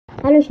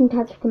Hallo und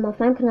herzlich willkommen auf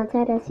meinem Kanal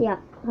Zeit ist ja.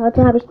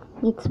 Heute habe ich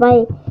die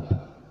zwei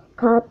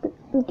Karten,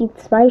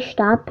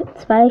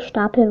 zwei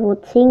Stapel, wo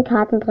 10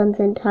 Karten drin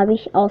sind, habe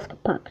ich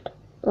ausgepackt.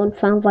 Und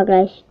fangen wir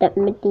gleich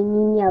mit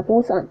den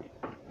Ninjagos an.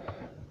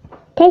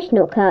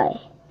 Technokai,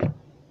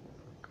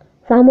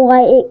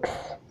 Samurai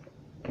X,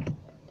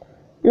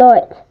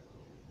 Lloyd,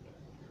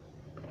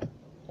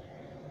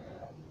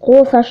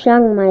 großer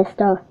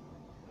Schlangenmeister,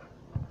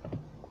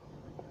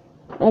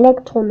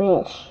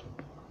 Elektromesh,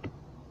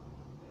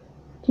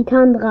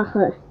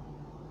 Titandrache,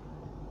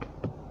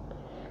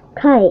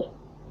 Kai,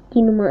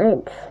 die Nummer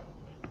 1,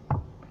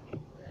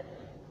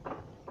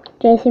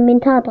 Jason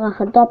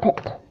Mentardrache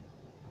doppelt,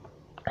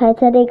 Kai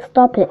ZX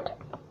doppelt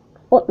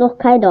und noch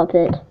Kai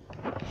doppelt.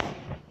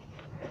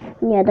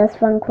 Ja, das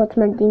waren kurz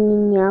mal die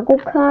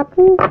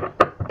Ninjago-Karten.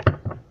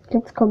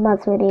 Jetzt kommen wir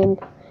zu den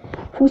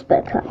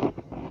Fußballkarten.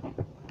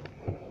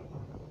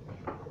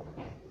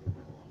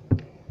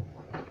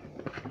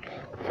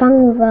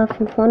 Fangen wir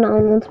von vorne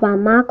an, und zwar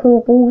Marco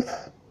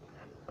Reus,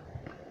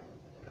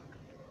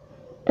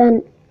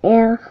 dann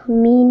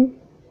Ermin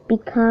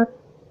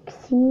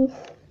Bikaxis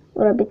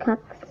oder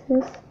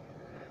Bikaxis,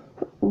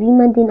 wie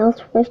man den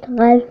ausspricht,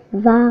 Ralf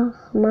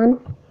Warmann,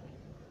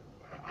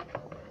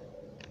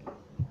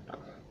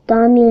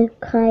 Daniel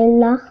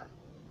Kreilach,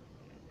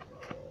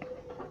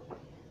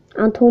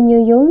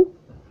 Antonio Jung,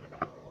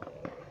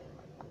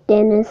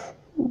 Dennis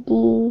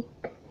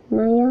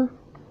Diekmeyer,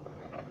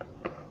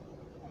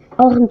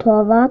 auch ein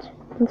Torwart,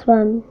 und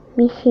zwar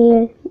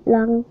Michael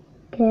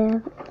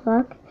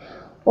Langerak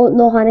und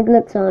noch eine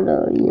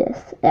glitzernde,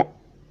 yes,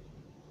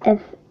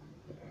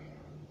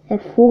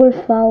 Vogel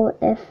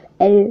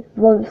VfL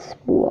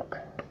Wolfsburg.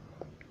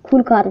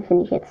 Coole Karte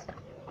finde ich jetzt.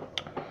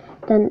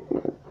 Dann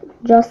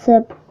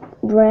Joseph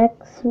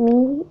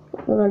Draxney,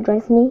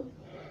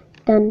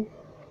 dann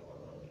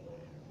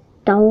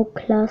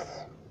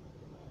Douglas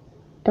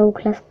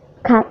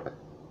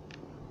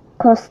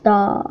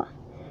Costa.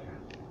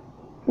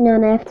 Ja,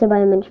 eine FC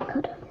Bayern München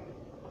Karte.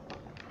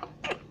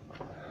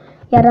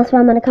 Ja, das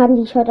waren meine Karten,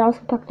 die ich heute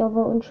ausgepackt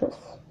habe, und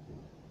tschüss.